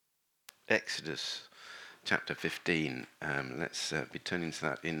Exodus chapter 15. Let's be turning to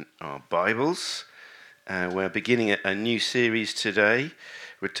that in our Bibles. We're beginning a new series today,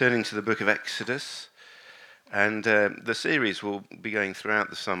 returning to the book of Exodus. And the series will be going throughout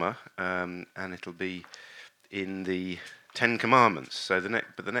the summer, and it'll be in the Ten Commandments. So the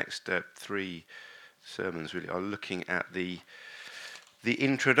next three sermons really are looking at the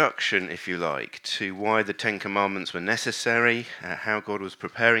introduction, if you like, to why the Ten Commandments were necessary, how God was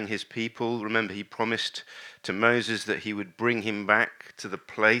preparing his people. Remember, he promised to Moses that he would bring him back to the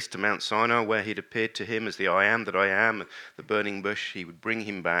place, to Mount Sinai, where he'd appeared to him as the I am that I am, the burning bush. He would bring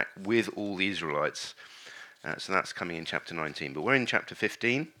him back with all the Israelites. So that's coming in chapter 19. But we're in chapter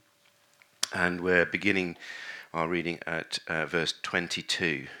 15, and we're beginning our reading at verse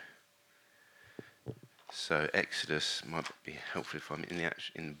 22. So Exodus might be helpful if I'm in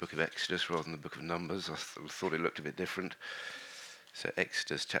the book of Exodus rather than the book of Numbers. I thought it looked a bit different. So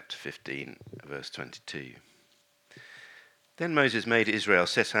Exodus chapter 15, verse 22. Then Moses made Israel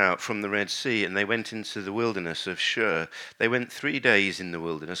set out from the Red Sea, and they went into the wilderness of Shur. They went 3 days in the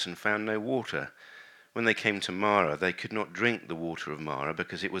wilderness and found no water. When they came to Marah, they could not drink the water of Marah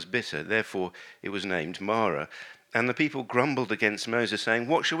because it was bitter. Therefore it was named Marah. And the people grumbled against Moses, saying,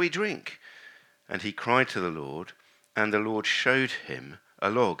 "What shall we drink?" And he cried to the Lord, and the Lord showed him a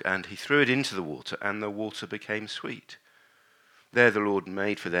log, and he threw it into the water, and the water became sweet. There the Lord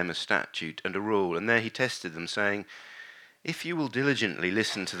made for them a statute and a rule, and there he tested them, saying, "If you will diligently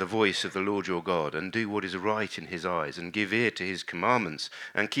listen to the voice of the Lord your God, and do what is right in his eyes, and give ear to his commandments,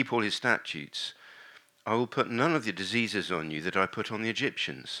 and keep all his statutes, I will put none of the diseases on you that I put on the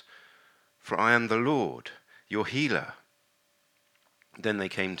Egyptians, for I am the Lord, your healer." Then they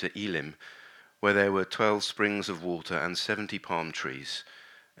came to Elim, where there were 12 springs of water and 70 palm trees,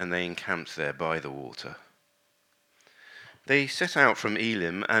 and they encamped there by the water. They set out from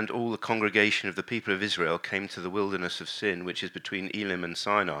Elim, and all the congregation of the people of Israel came to the wilderness of Sin, which is between Elim and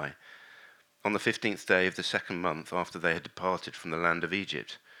Sinai, on the 15th day of the second month after they had departed from the land of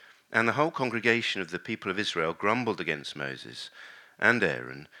Egypt. And the whole congregation of the people of Israel grumbled against Moses and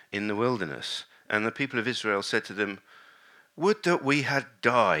Aaron in the wilderness. And the people of Israel said to them, "Would that we had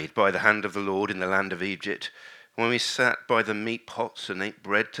died by the hand of the Lord in the land of Egypt, when we sat by the meat pots and ate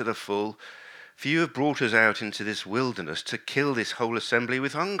bread to the full. For you have brought us out into this wilderness to kill this whole assembly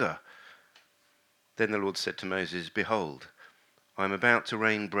with hunger." Then the Lord said to Moses, "Behold, I am about to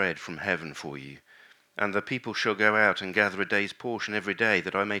rain bread from heaven for you, and the people shall go out and gather a day's portion every day,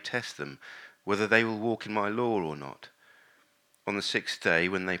 that I may test them, whether they will walk in my law or not. On the 6th day,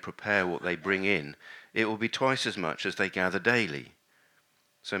 when they prepare what they bring in, it will be twice as much as they gather daily."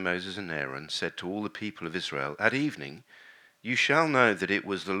 So Moses and Aaron said to all the people of Israel, "At evening you shall know that it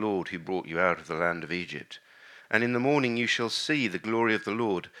was the Lord who brought you out of the land of Egypt. And in the morning you shall see the glory of the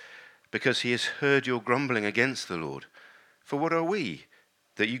Lord, because he has heard your grumbling against the Lord. For what are we,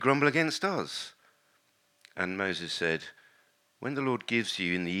 that you grumble against us?" And Moses said, "When the Lord gives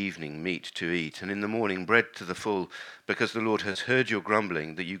you in the evening meat to eat, and in the morning bread to the full, because the Lord has heard your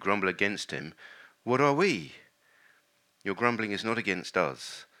grumbling, that you grumble against him, what are we? Your grumbling is not against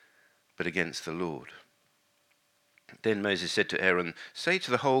us, but against the Lord." Then Moses said to Aaron, "Say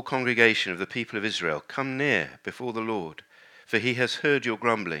to the whole congregation of the people of Israel, 'Come near before the Lord, for he has heard your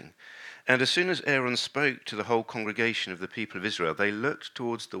grumbling.'" And as soon as Aaron spoke to the whole congregation of the people of Israel, they looked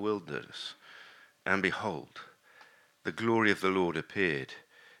towards the wilderness, and behold, the glory of the Lord appeared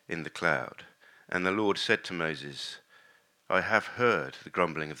in the cloud. And the Lord said to Moses, "I have heard the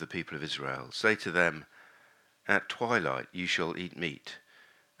grumbling of the people of Israel. Say to them, at twilight you shall eat meat,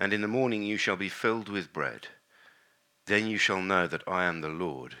 and in the morning you shall be filled with bread. Then you shall know that I am the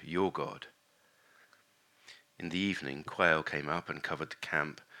Lord, your God." In the evening quail came up and covered the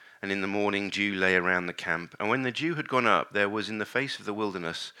camp, and in the morning dew lay around the camp. And when the dew had gone up, there was on the face of the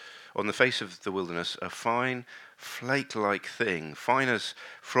wilderness, a fine flake-like thing, fine as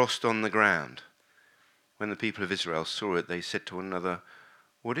frost on the ground. When the people of Israel saw it, they said to one another,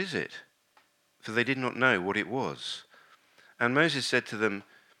 "What is it?" For they did not know what it was. And Moses said to them,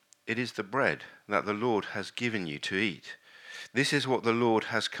 "It is the bread that the Lord has given you to eat. This is what the Lord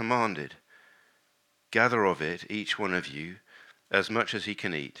has commanded. Gather of it, each one of you, as much as he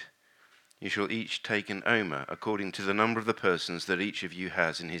can eat. You shall each take an omer, according to the number of the persons that each of you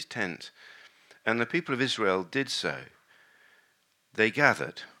has in his tent." And the people of Israel did so. They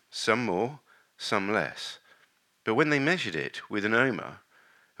gathered, some more, some less. But when they measured it with an omer,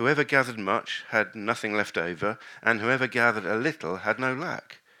 whoever gathered much had nothing left over, and whoever gathered a little had no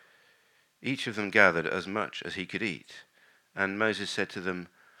lack. Each of them gathered as much as he could eat. And Moses said to them,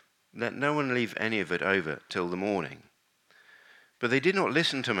 "Let no one leave any of it over till the morning." But they did not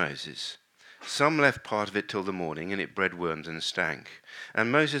listen to Moses, Some left part of it till the morning, and it bred worms and stank.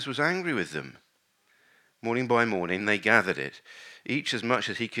 And Moses was angry with them. Morning by morning they gathered it, each as much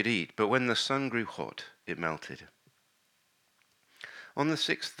as he could eat, but when the sun grew hot, it melted. On the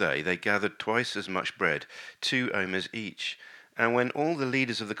 6th day they gathered twice as much bread, 2 omers each. And when all the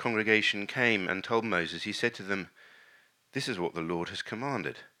leaders of the congregation came and told Moses, he said to them, "This is what the Lord has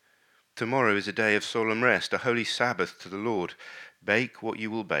commanded. Tomorrow is a day of solemn rest, a holy Sabbath to the Lord. Bake what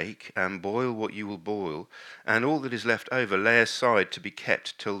you will bake, and boil what you will boil, and all that is left over lay aside to be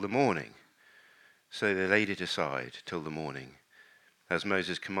kept till the morning." So they laid it aside till the morning, as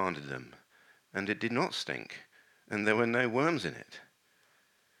Moses commanded them, and it did not stink, and there were no worms in it.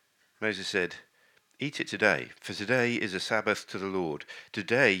 Moses said, "Eat it today, for today is a Sabbath to the Lord.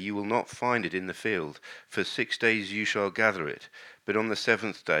 Today you will not find it in the field. For 6 days you shall gather it, but on the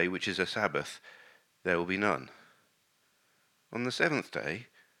 7th day, which is a Sabbath, there will be none." On the 7th day,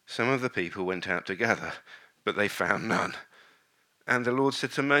 some of the people went out to gather, but they found none. And the Lord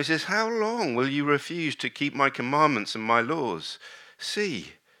said to Moses, "How long will you refuse to keep my commandments and my laws?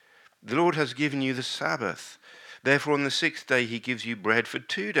 See, the Lord has given you the Sabbath. Therefore on the 6th day he gives you bread for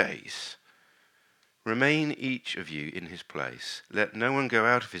 2 days. Remain each of you in his place. Let no one go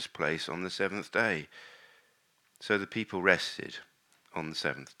out of his place on the 7th day." So the people rested on the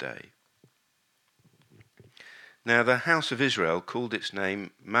 7th day. Now the house of Israel called its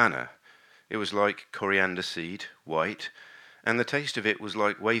name manna. It was like coriander seed, white, and the taste of it was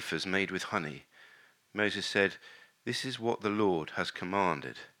like wafers made with honey. Moses said, "This is what the Lord has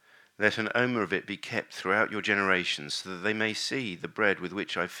commanded. Let an omer of it be kept throughout your generations, so that they may see the bread with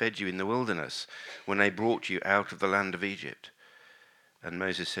which I fed you in the wilderness, when I brought you out of the land of Egypt." And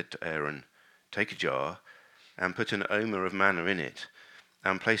Moses said to Aaron, "Take a jar, and put an omer of manna in it,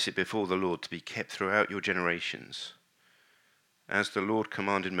 and place it before the Lord to be kept throughout your generations." As the Lord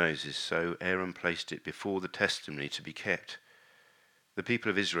commanded Moses, so Aaron placed it before the testimony to be kept. The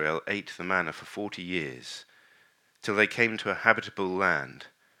people of Israel ate the manna for 40 years, till they came to a habitable land.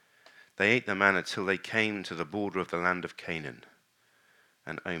 They ate the manna till they came to the border of the land of Canaan.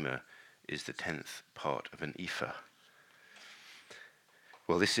 An omer is the 10th part of an ephah.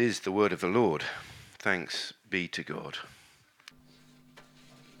 Well, this is the word of the Lord. Thanks be to God.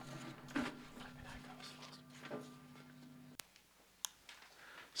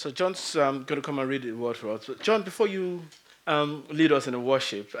 So John's going to come and read the word for us. But John, before you lead us in the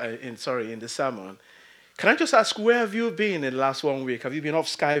worship, in the sermon, can I just ask, where have you been in the last 1 week? Have you been off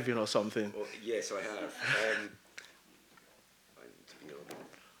skiving or something? Well, yes, I have.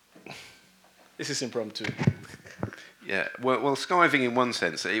 This is impromptu. Yeah, well, skiving in one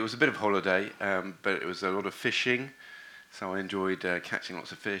sense, it was a bit of holiday, but it was a lot of fishing, so I enjoyed catching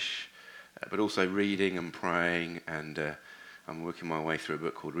lots of fish, but also reading and praying, and I'm working my way through a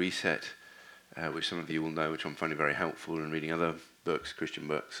book called Reset, which some of you will know, which I'm finding very helpful, and reading other books, Christian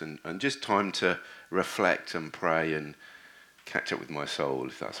books, and just time to reflect and pray and catch up with my soul,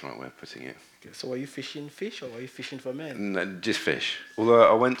 if that's the right way of putting it. Okay, so were you fishing fish, or were you fishing for men? No, just fish.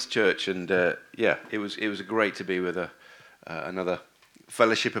 Although I went to church, and it was great to be with another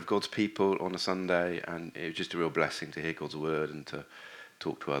fellowship of God's people on a Sunday, and it was just a real blessing to hear God's word and to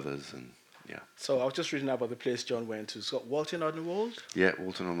talk to others, and yeah. So I was just reading about the place John went to. So Walton on the Wold? Yeah,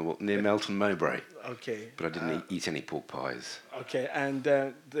 Walton on the Wold, near Melton Mowbray. Okay. But I didn't eat any pork pies. Okay, and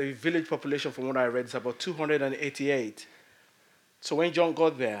the village population, from what I read, is about 288. So when John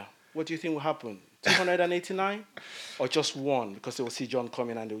got there, what do you think will happen? 289, or just one? Because they will see John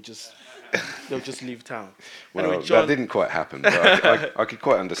coming and they'll just leave town. Well, anyway, John, that didn't quite happen, but I could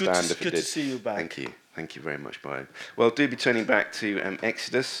quite understand if it did. Good to see you back. Thank you very much, Brian. Well, do be turning back to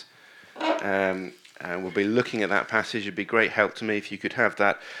Exodus, and we'll be looking at that passage. It'd be great help to me if you could have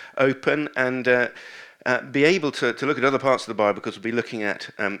that open and be able to look at other parts of the Bible, because we'll be looking at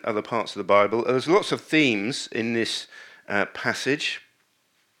other parts of the Bible. There's lots of themes in this passage.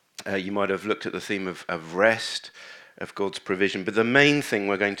 You might have looked at the theme of rest, of God's provision, but the main thing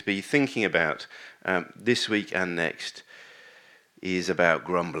we're going to be thinking about this week and next is about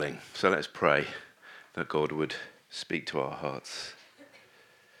grumbling. So let's pray that God would speak to our hearts.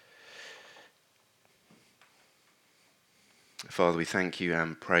 Father, we thank you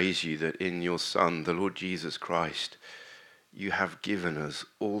and praise you that in your Son, the Lord Jesus Christ, you have given us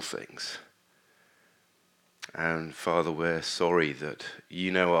all things. And Father, we're sorry that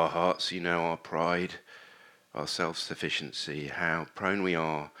you know our hearts, you know our pride, our self-sufficiency, how prone we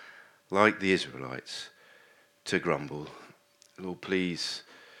are, like the Israelites, to grumble. Lord, please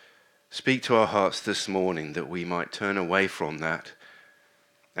speak to our hearts this morning that we might turn away from that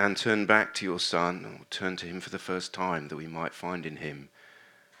and turn back to your Son, or turn to him for the first time, that we might find in him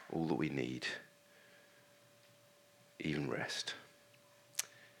all that we need, even rest,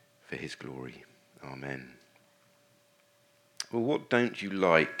 for his glory. Amen. Well, what don't you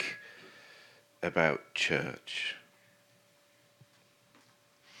like about church?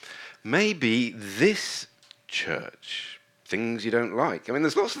 Maybe this church, things you don't like. I mean,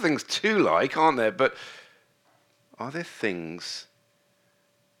 there's lots of things to like, aren't there? But are there things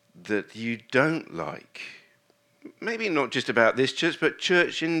that you don't like? Maybe not just about this church, but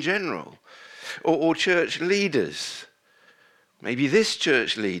church in general, or church leaders. Maybe this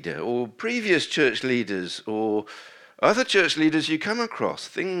church leader, or previous church leaders, or other church leaders you come across,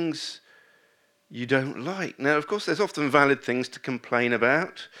 things you don't like. Now, of course, there's often valid things to complain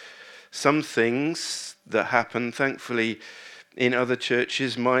about. Some things that happen, thankfully, in other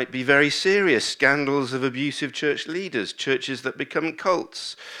churches might be very serious. Scandals of abusive church leaders, churches that become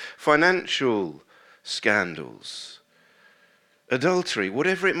cults, financial scandals, adultery,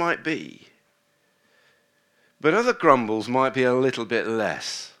 whatever it might be. But other grumbles might be a little bit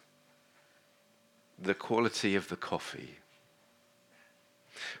less. The quality of the coffee.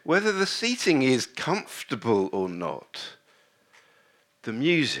 Whether the seating is comfortable or not. The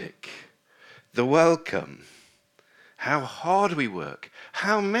music. The welcome. How hard we work.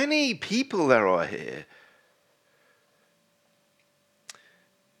 How many people there are here.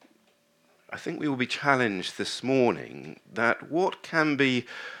 I think we will be challenged this morning that what can be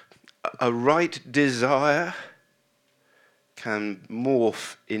a right desire can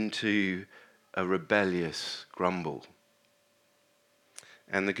morph into a rebellious grumble.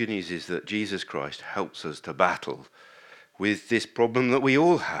 And the good news is that Jesus Christ helps us to battle with this problem that we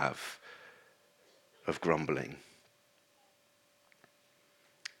all have of grumbling.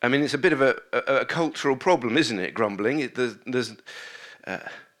 I mean, it's a bit of a cultural problem, isn't it, grumbling? There's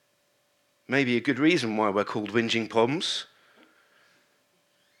maybe a good reason why we're called whinging poms.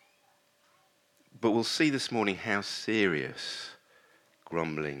 But we'll see this morning how serious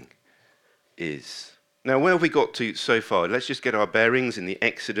grumbling is. Now, where have we got to so far? Let's just get our bearings in the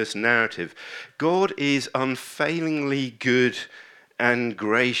Exodus narrative. God is unfailingly good and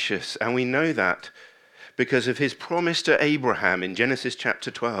gracious, and we know that because of his promise to Abraham in Genesis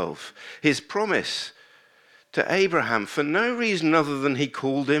chapter 12. His promise to Abraham for no reason other than he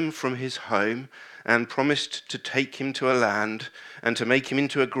called him from his home and promised to take him to a land and to make him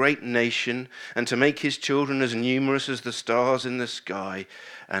into a great nation and to make his children as numerous as the stars in the sky.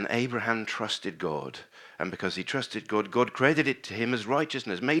 And Abraham trusted God. And because he trusted God, God credited it to him as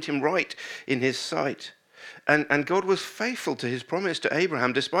righteousness, made him right in his sight. And God was faithful to his promise to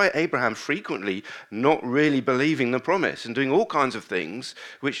Abraham, despite Abraham frequently not really believing the promise and doing all kinds of things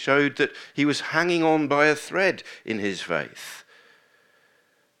which showed that he was hanging on by a thread in his faith.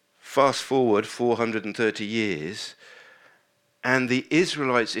 Fast forward 430 years, and the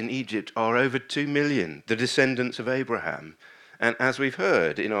Israelites in Egypt are over 2 million, the descendants of Abraham. And as we've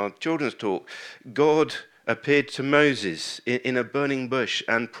heard in our children's talk, God appeared to Moses in a burning bush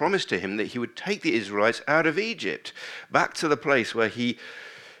and promised to him that he would take the Israelites out of Egypt, back to the place where he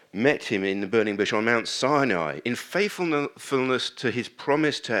met him in the burning bush on Mount Sinai, in faithfulness to his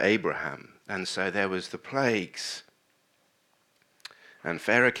promise to Abraham. And so there was the plagues. And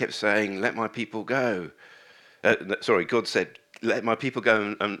Pharaoh kept saying, let my people go. God said, let my people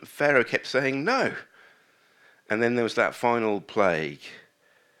go. And Pharaoh kept saying, no. And then there was that final plague.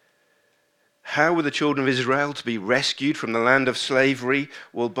 How were the children of Israel to be rescued from the land of slavery?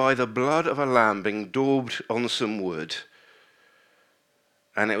 Well, by the blood of a lamb being daubed on some wood.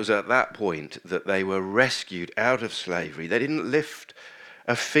 And it was at that point that they were rescued out of slavery. They didn't lift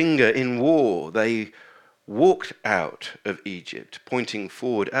a finger in war. They walked out of Egypt, pointing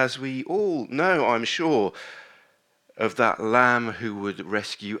forward, as we all know, I'm sure, of that lamb who would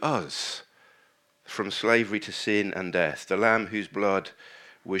rescue us from slavery to sin and death, the lamb whose blood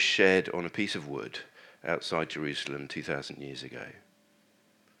was shed on a piece of wood outside Jerusalem 2,000 years ago,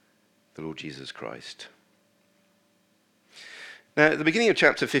 the Lord Jesus Christ. Now, at the beginning of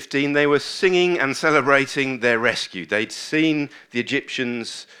chapter 15, they were singing and celebrating their rescue. They'd seen the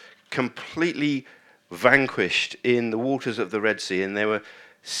Egyptians completely vanquished in the waters of the Red Sea, and they were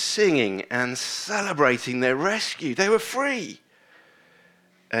singing and celebrating their rescue. They were free.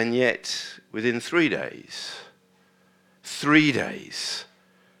 And yet, within 3 days,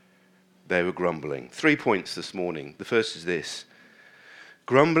 they were grumbling. 3 points this morning. The first is this: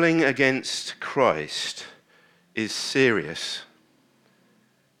 grumbling against Christ is serious,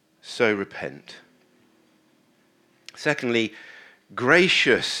 so repent. Secondly,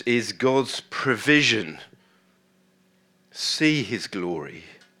 gracious is God's provision. See his glory.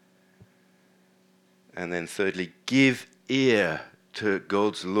 And then thirdly, give ear to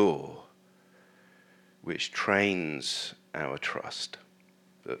God's law, which trains our trust.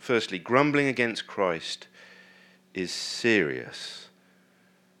 But firstly, grumbling against Christ is serious.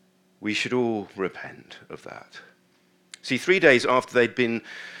 We should all repent of that. See, 3 days after they'd been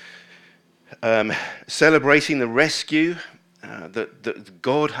celebrating the rescue that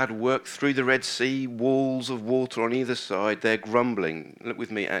God had worked through the Red Sea, walls of water on either side, they're grumbling. Look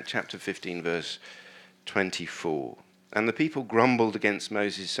with me at chapter 15, verse 24. And the people grumbled against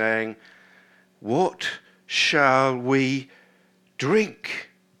Moses, saying, "What shall we drink?"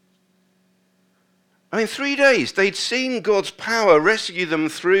 I mean, 3 days, they'd seen God's power rescue them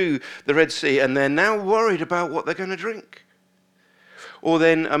through the Red Sea, and they're now worried about what they're going to drink. Or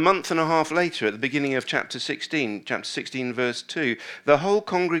then a month and a half later, at the beginning of chapter 16 verse 2, the whole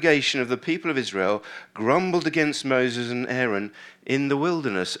congregation of the people of Israel grumbled against Moses and Aaron in the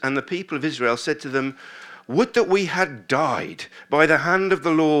wilderness. And the people of Israel said to them, "Would that we had died by the hand of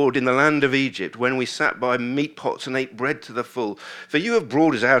the Lord in the land of Egypt, when we sat by meat pots and ate bread to the full. For you have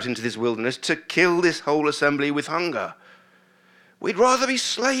brought us out into this wilderness to kill this whole assembly with hunger. We'd rather be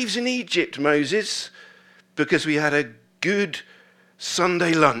slaves in Egypt, Moses, because we had a good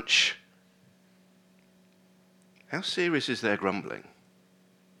Sunday lunch." How serious is their grumbling?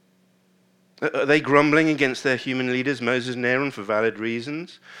 Are they grumbling against their human leaders, Moses and Aaron, for valid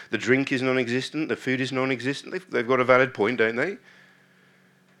reasons? The drink is non-existent, the food is non-existent. They've got a valid point, don't they?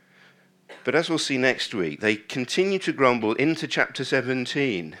 But as we'll see next week, they continue to grumble into chapter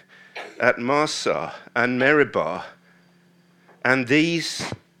 17 at Massah and Meribah. And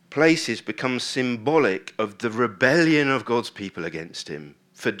these places become symbolic of the rebellion of God's people against him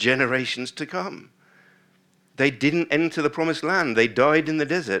for generations to come. They didn't enter the promised land. They died in the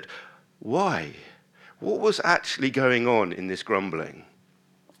desert. Why? What was actually going on in this grumbling?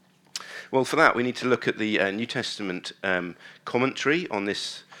 Well, for that, we need to look at the New Testament commentary on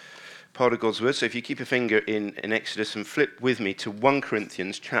this part of God's Word. So if you keep your finger in Exodus and flip with me to 1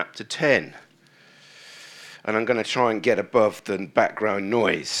 Corinthians chapter 10. And I'm going to try and get above the background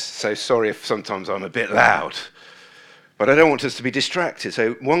noise. So sorry if sometimes I'm a bit loud. But I don't want us to be distracted.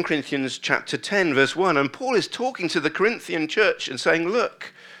 So 1 Corinthians chapter 10, verse 1. And Paul is talking to the Corinthian church and saying,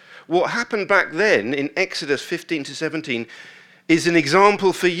 look, what happened back then in Exodus 15 to 17 is an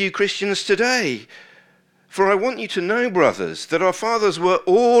example for you Christians today. For I want you to know, brothers, that our fathers were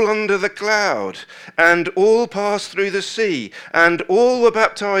all under the cloud, and all passed through the sea, and all were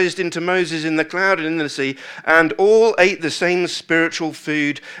baptized into Moses in the cloud and in the sea, and all ate the same spiritual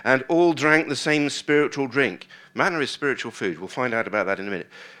food, and all drank the same spiritual drink. Manna is spiritual food. We'll find out about that in a minute.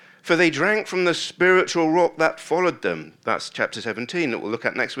 For they drank from the spiritual rock that followed them. That's chapter 17 that we'll look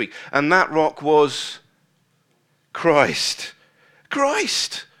at next week. And that rock was Christ.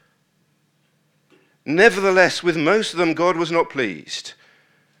 Christ! Nevertheless, with most of them God was not pleased,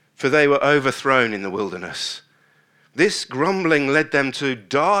 for they were overthrown in the wilderness. This grumbling led them to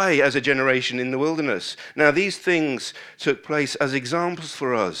die as a generation in the wilderness. Now these things took place as examples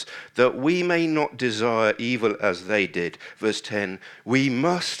for us, that we may not desire evil as they did. Verse 10, we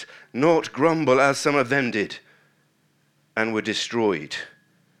must not grumble as some of them did, and were destroyed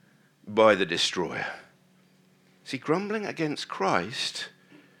by the destroyer. See, grumbling against Christ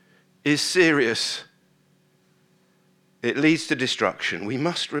is serious. It leads to destruction. We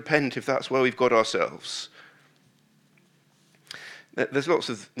must repent if that's where we've got ourselves. There's lots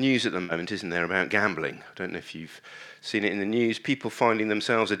of news at the moment, isn't there, about gambling. I don't know if you've seen it in the news. People finding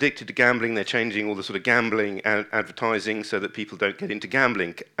themselves addicted to gambling. They're changing all the sort of gambling advertising so that people don't get into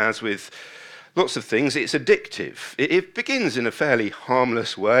gambling. As with lots of things, it's addictive. It begins in a fairly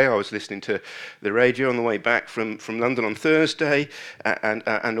harmless way. I was listening to the radio on the way back from London on Thursday, and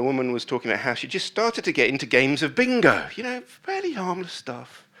a woman was talking about how she just started to get into games of bingo, fairly harmless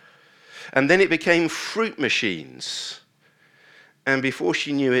stuff. And then it became fruit machines. And before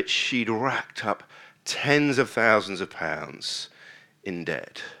she knew it, she'd racked up tens of thousands of pounds in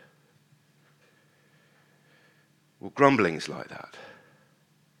debt. Well, grumbling is like that.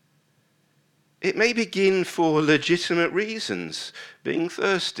 It may begin for legitimate reasons, being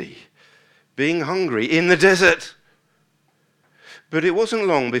thirsty, being hungry in the desert. But it wasn't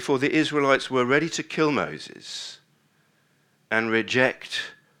long before the Israelites were ready to kill Moses and reject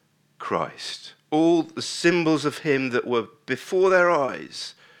Christ. All the symbols of him that were before their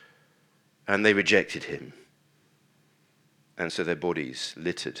eyes, and they rejected him. And so their bodies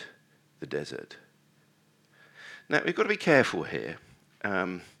littered the desert. Now, we've got to be careful here.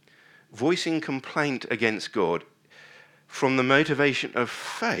 Voicing complaint against God from the motivation of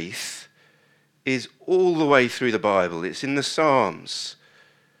faith is all the way through the Bible. It's in the Psalms.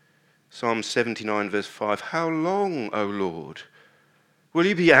 Psalm 79, verse 5, how long, O Lord, Will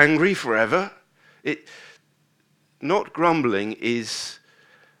you be angry forever? Not grumbling is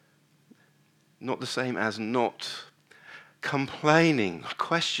not the same as not complaining,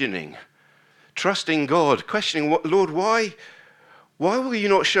 questioning, trusting God, questioning, Lord, why will you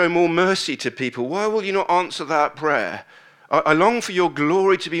not show more mercy to people? Why will you not answer that prayer? I long for your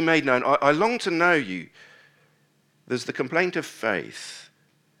glory to be made known. I long to know you. There's the complaint of faith,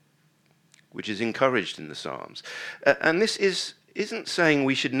 which is encouraged in the Psalms. And this isn't saying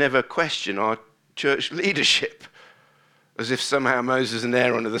we should never question our church leadership, as if somehow Moses and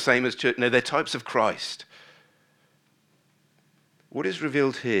Aaron are the same as church. No, they're types of Christ. What is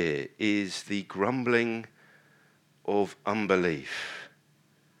revealed here is the grumbling of unbelief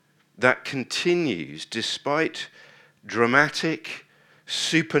that continues despite dramatic,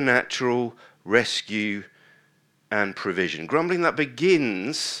 supernatural rescue and provision. Grumbling that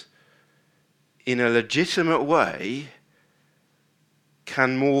begins in a legitimate way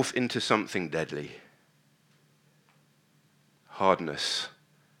can morph into something deadly. Hardness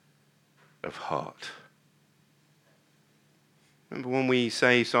of heart. Remember when we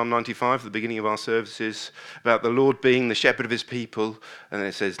say Psalm 95 at the beginning of our services about the Lord being the shepherd of his people, and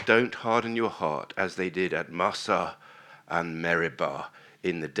it says, don't harden your heart as they did at Massah and Meribah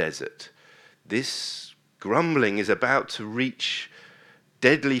in the desert. This grumbling is about to reach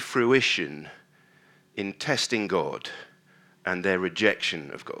deadly fruition in testing God and their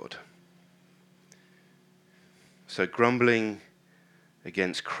rejection of God. So grumbling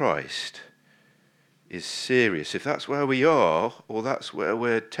against Christ is serious. If that's where we are, or that's where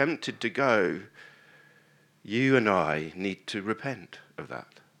we're tempted to go, you and I need to repent of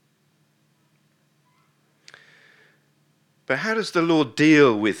that. But how does the Lord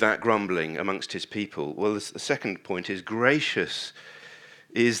deal with that grumbling amongst his people? Well, the second point is gracious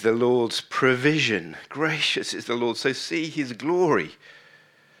is the Lord's provision. Gracious is the Lord. So see his glory.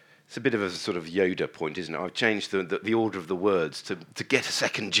 It's a bit of a sort of Yoda point, isn't it? I've changed the order of the words to get a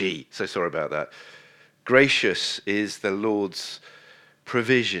second G. So sorry about that. Gracious is the Lord's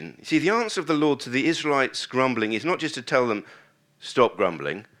provision. You see, the answer of the Lord to the Israelites' grumbling is not just to tell them, stop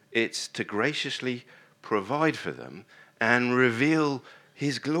grumbling. It's to graciously provide for them and reveal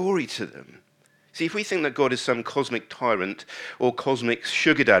his glory to them. See, if we think that God is some cosmic tyrant or cosmic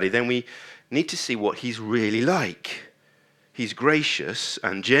sugar daddy, then we need to see what he's really like. He's gracious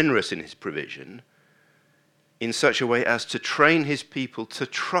and generous in his provision in such a way as to train his people to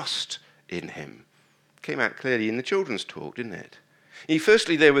trust in him. Came out clearly in the children's talk, didn't it?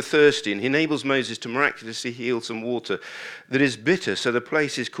 Firstly, they were thirsty, and he enables Moses to miraculously heal some water that is bitter. So the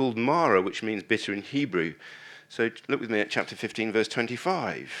place is called Marah, which means bitter in Hebrew. So look with me at chapter 15, verse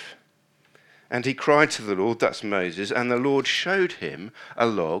 25. And he cried to the Lord, that's Moses, and the Lord showed him a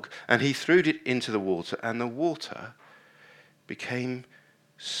log, and he threw it into the water, and the water became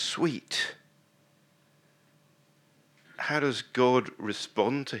sweet. How does God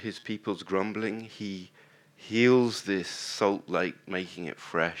respond to his people's grumbling? He heals this salt lake, making it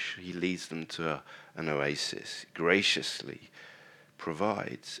fresh. He leads them to an oasis, graciously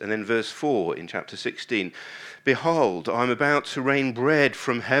provides. And then verse 4 in chapter 16, behold, I'm about to rain bread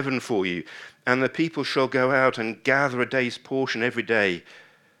from heaven for you, and the people shall go out and gather a day's portion every day,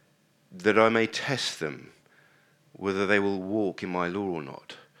 that I may test them, whether they will walk in my law or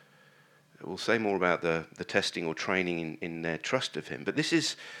not. We'll say more about the testing or training in their trust of him. But this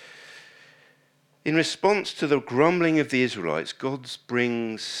is, in response to the grumbling of the Israelites, God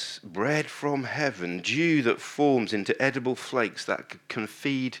brings bread from heaven, dew that forms into edible flakes that can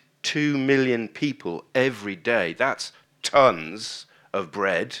feed 2 million people every day. That's tons of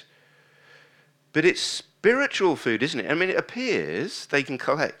bread. But it's spiritual food, isn't it? I mean, it appears they can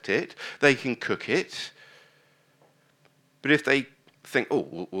collect it, they can cook it. But if they think,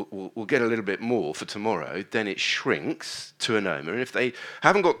 we'll get a little bit more for tomorrow, then it shrinks to an omer. And if they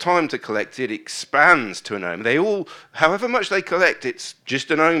haven't got time to collect it, it expands to an omer. They all, however much they collect, it's just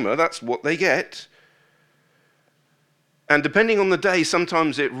an omer. That's what they get. And depending on the day,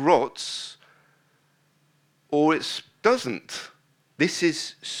 sometimes it rots or it doesn't. This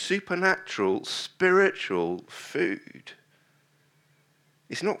is supernatural, spiritual food.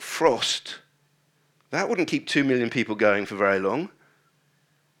 It's not frost. That wouldn't keep 2 million people going for very long.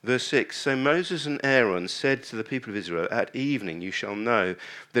 Verse 6, so Moses and Aaron said to the people of Israel, at evening you shall know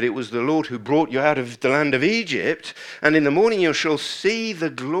that it was the Lord who brought you out of the land of Egypt, and in the morning you shall see the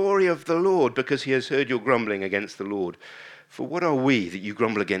glory of the Lord, because he has heard your grumbling against the Lord. For what are we that you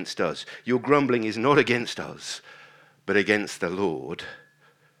grumble against us? Your grumbling is not against us, but against the Lord.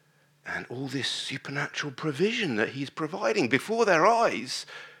 And all this supernatural provision that he's providing before their eyes,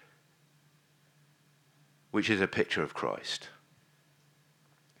 which is a picture of Christ.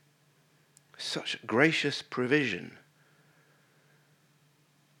 Such gracious provision.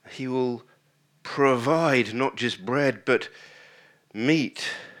 He will provide not just bread, but meat.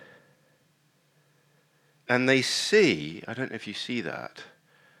 And they see, I don't know if you see that,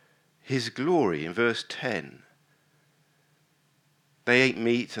 his glory in verse 10. They ate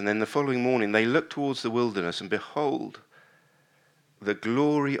meat, and then the following morning they looked towards the wilderness, and behold, the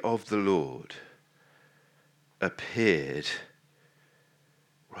glory of the Lord appeared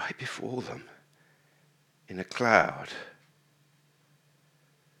right before them in a cloud.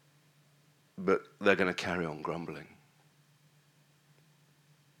 But they're going to carry on grumbling.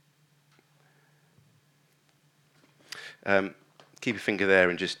 Keep your finger there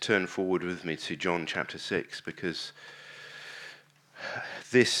and just turn forward with me to John chapter 6, because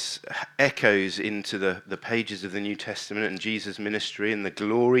this echoes into the pages of the New Testament and Jesus' ministry and the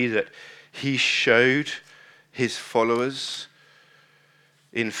glory that he showed his followers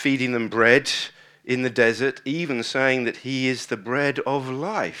in feeding them bread in the desert, even saying that he is the bread of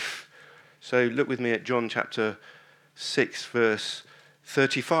life. So look with me at John chapter 6, verse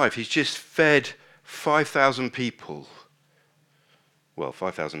 35. He's just fed 5,000 people. Well,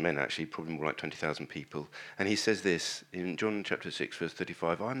 5,000 men actually, probably more like 20,000 people. And he says this in John chapter 6, verse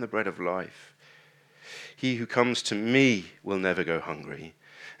 35, I am the bread of life. He who comes to me will never go hungry,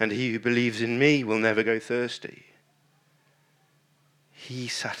 and he who believes in me will never go thirsty. He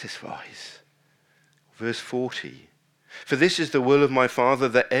satisfies. Verse 40, for this is the will of my Father,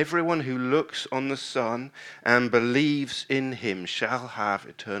 that everyone who looks on the Son and believes in him shall have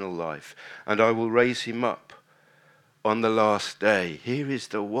eternal life, and I will raise him up on the last day. Here is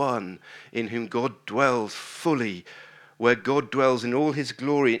the one in whom God dwells fully, where God dwells in all his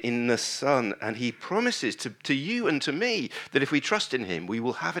glory in the Son. And he promises to you and to me that if we trust in him, we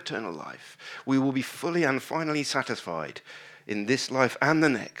will have eternal life. We will be fully and finally satisfied in this life and the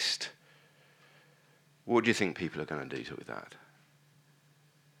next. What do you think people are going to do with that?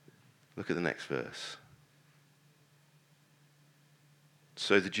 Look at the next verse.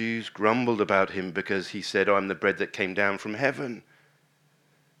 So the Jews grumbled about him because he said, I'm the bread that came down from heaven.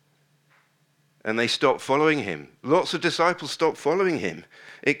 And they stopped following him. Lots of disciples stopped following him,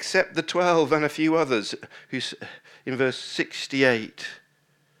 except the 12 and a few others. In verse 68,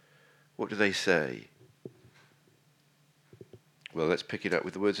 what do they say? Well, let's pick it up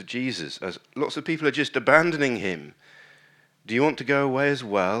with the words of Jesus. As lots of people are just abandoning him. Do you want to go away as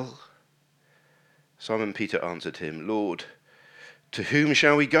well? Simon Peter answered him, Lord, to whom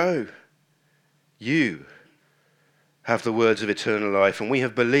shall we go? You have the words of eternal life, and we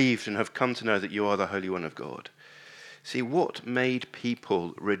have believed and have come to know that you are the Holy One of God. See, what made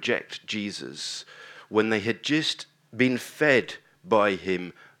people reject Jesus when they had just been fed by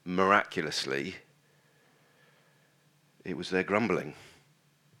him miraculously? It was their grumbling.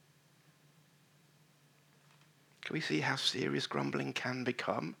 Can we see how serious grumbling can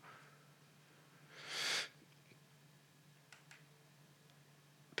become?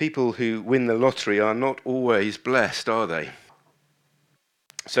 People who win the lottery are not always blessed, are they?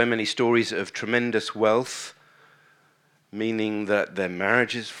 So many stories of tremendous wealth, meaning that their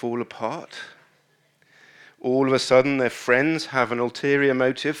marriages fall apart. All of a sudden, their friends have an ulterior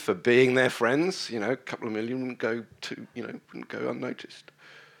motive for being their friends. A couple of million wouldn't go unnoticed.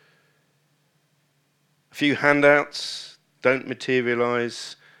 A few handouts don't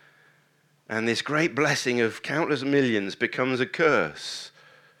materialize, and this great blessing of countless millions becomes a curse.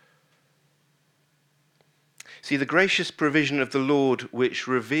 See, the gracious provision of the Lord, which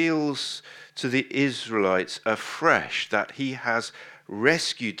reveals to the Israelites afresh that he has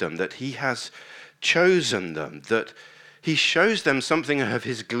rescued them, that he has chosen them, that he shows them something of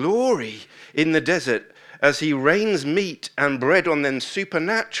his glory in the desert as he rains meat and bread on them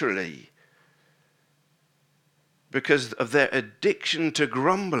supernaturally because of their addiction to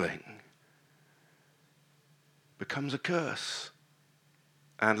grumbling, becomes a curse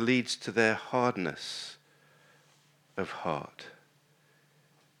and leads to their hardness of heart.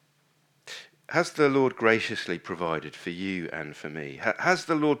 Has the Lord graciously provided for you and for me? Has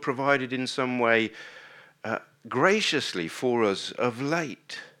the Lord provided in some way graciously for us of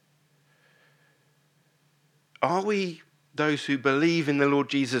late? Are we those who believe in the Lord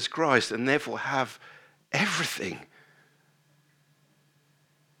Jesus Christ and therefore have everything?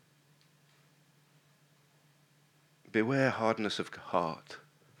 Beware hardness of heart.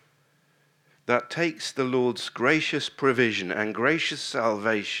 That takes the Lord's gracious provision and gracious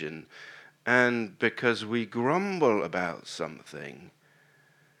salvation, and because we grumble about something,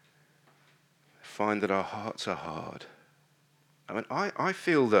 find that our hearts are hard. I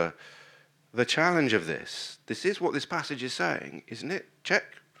feel the challenge of this. This is what this passage is saying, isn't it? Check.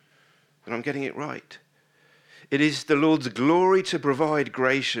 that I'm getting it right. It is the Lord's glory to provide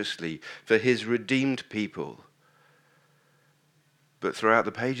graciously for his redeemed people. But throughout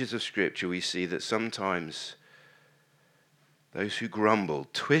the pages of Scripture, we see that sometimes those who grumble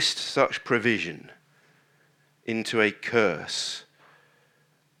twist such provision into a curse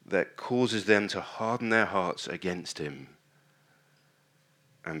that causes them to harden their hearts against him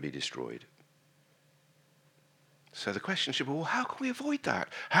and be destroyed. So the question should be, well, how can we avoid that?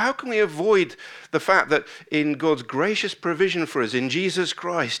 How can we avoid the fact that in God's gracious provision for us, in Jesus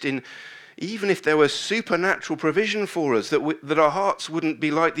Christ, even if there was supernatural provision for us, that our hearts wouldn't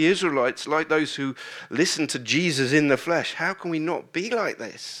be like the Israelites, like those who listened to Jesus in the flesh? How can we not be like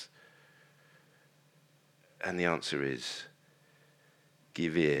this? And the answer is,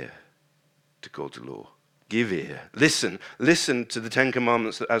 give ear to God's law. Give ear. Listen to the Ten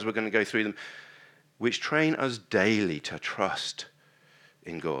Commandments as we're going to go through them, which train us daily to trust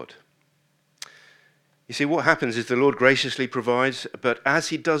in God. You see, what happens is the Lord graciously provides, but as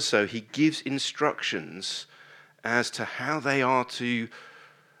he does so, he gives instructions as to how they are to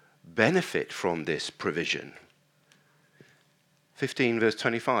benefit from this provision. 15 verse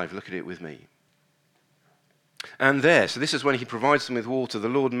 25, look at it with me. And there, so this is when he provides them with water, the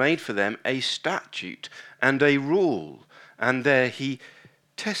Lord made for them a statute and a rule, and there he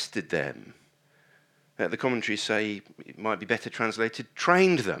tested them. The commentaries say, it might be better translated,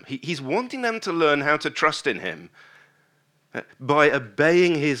 trained them. He's wanting them to learn how to trust in him by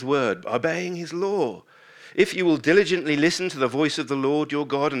obeying his word, obeying his law. If you will diligently listen to the voice of the Lord your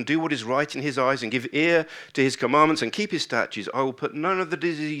God and do what is right in his eyes and give ear to his commandments and keep his statutes, I will put none of the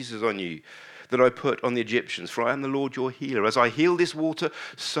diseases on you that I put on the Egyptians, for I am the Lord your healer. As I heal this water,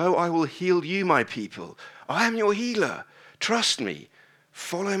 so I will heal you, my people. I am your healer. Trust me.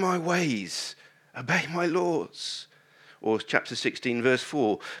 Follow my ways. Obey my laws. Or chapter 16, verse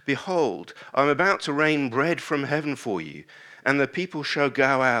 4, behold, I am about to rain bread from heaven for you, and the people shall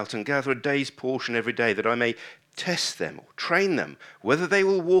go out and gather a day's portion every day, that I may test them or train them, whether they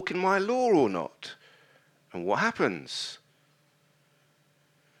will walk in my law or not. And what happens?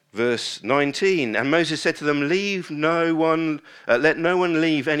 Verse 19, and Moses said to them, let no one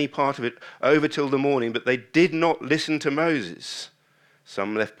leave any part of it over till the morning, but they did not listen to Moses.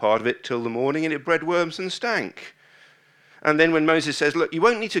 Some left part of it till the morning, and it bred worms and stank. And then when Moses says, look, you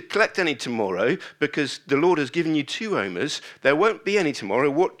won't need to collect any tomorrow because the Lord has given you 2 omers, there won't be any tomorrow,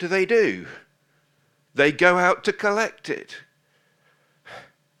 what do? They go out to collect it.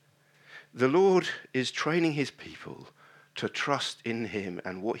 The Lord is training his people to trust in him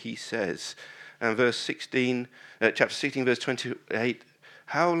and what he says. And chapter 16, verse 28,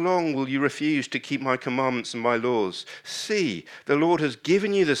 how long will you refuse to keep my commandments and my laws? See, the Lord has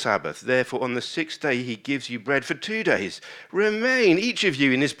given you the Sabbath. Therefore, on the 6th day, he gives you bread for 2 days. Remain, each of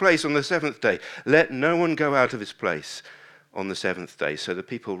you, in his place on the 7th day. Let no one go out of his place on the 7th day. So the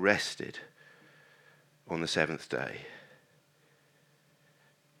people rested on the 7th day.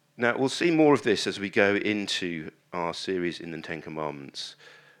 Now, we'll see more of this as we go into our series in the Ten Commandments.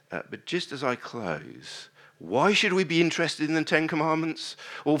 But just as I close, why should we be interested in the Ten Commandments?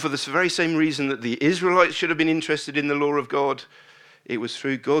 Or for the very same reason that the Israelites should have been interested in the law of God. It was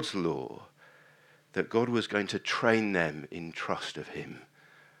through God's law that God was going to train them in trust of him,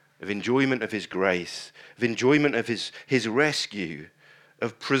 of enjoyment of his grace, of enjoyment of his rescue,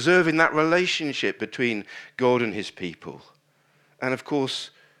 of preserving that relationship between God and his people. And of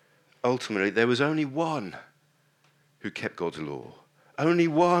course, ultimately, there was only one who kept God's law. Only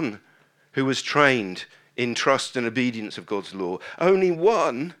one who was trained in trust and obedience of God's law. Only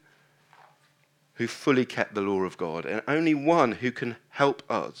one who fully kept the law of God. And only one who can help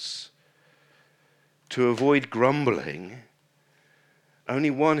us to avoid grumbling.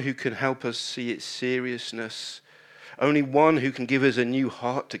 Only one who can help us see its seriousness. Only one who can give us a new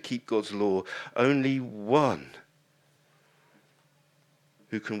heart to keep God's law. Only one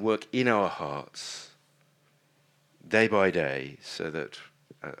who can work in our hearts day by day so that,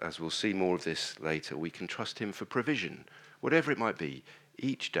 as we'll see more of this later, we can trust him for provision, whatever it might be,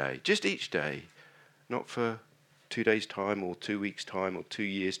 each day, just each day, not for 2 days' time or 2 weeks' time or 2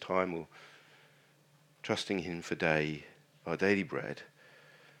 years' time, or trusting him for our daily bread,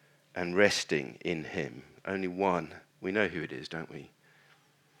 and resting in him. Only one. We know who it is, don't we?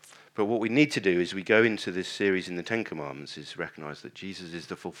 But what we need to do as we go into this series in the Ten Commandments is recognize that Jesus is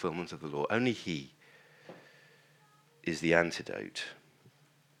the fulfillment of the law. Only he is the antidote.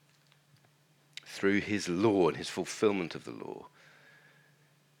 Through his law and his fulfillment of the law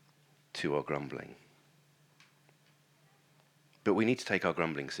to our grumbling. But we need to take our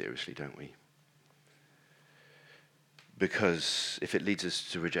grumbling seriously, don't we? Because if it leads us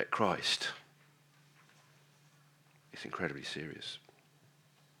to reject Christ, it's incredibly serious.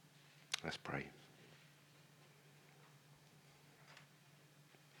 Let's pray.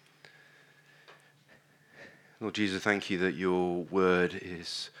 Lord Jesus, thank you that your word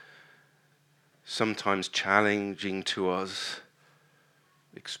is sometimes challenging to us,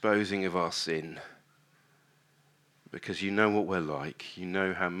 exposing of our sin, because you know what we're like. You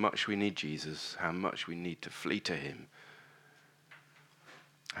know how much we need Jesus, how much we need to flee to him,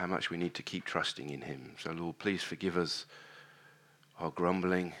 how much we need to keep trusting in him. So Lord, please forgive us our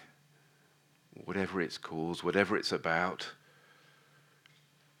grumbling, whatever it's caused, whatever it's about,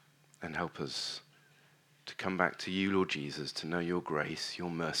 and help us to come back to you, Lord Jesus, to know your grace, your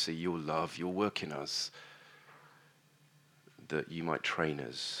mercy, your love, your work in us, that you might train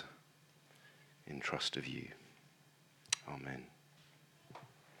us in trust of you. Amen.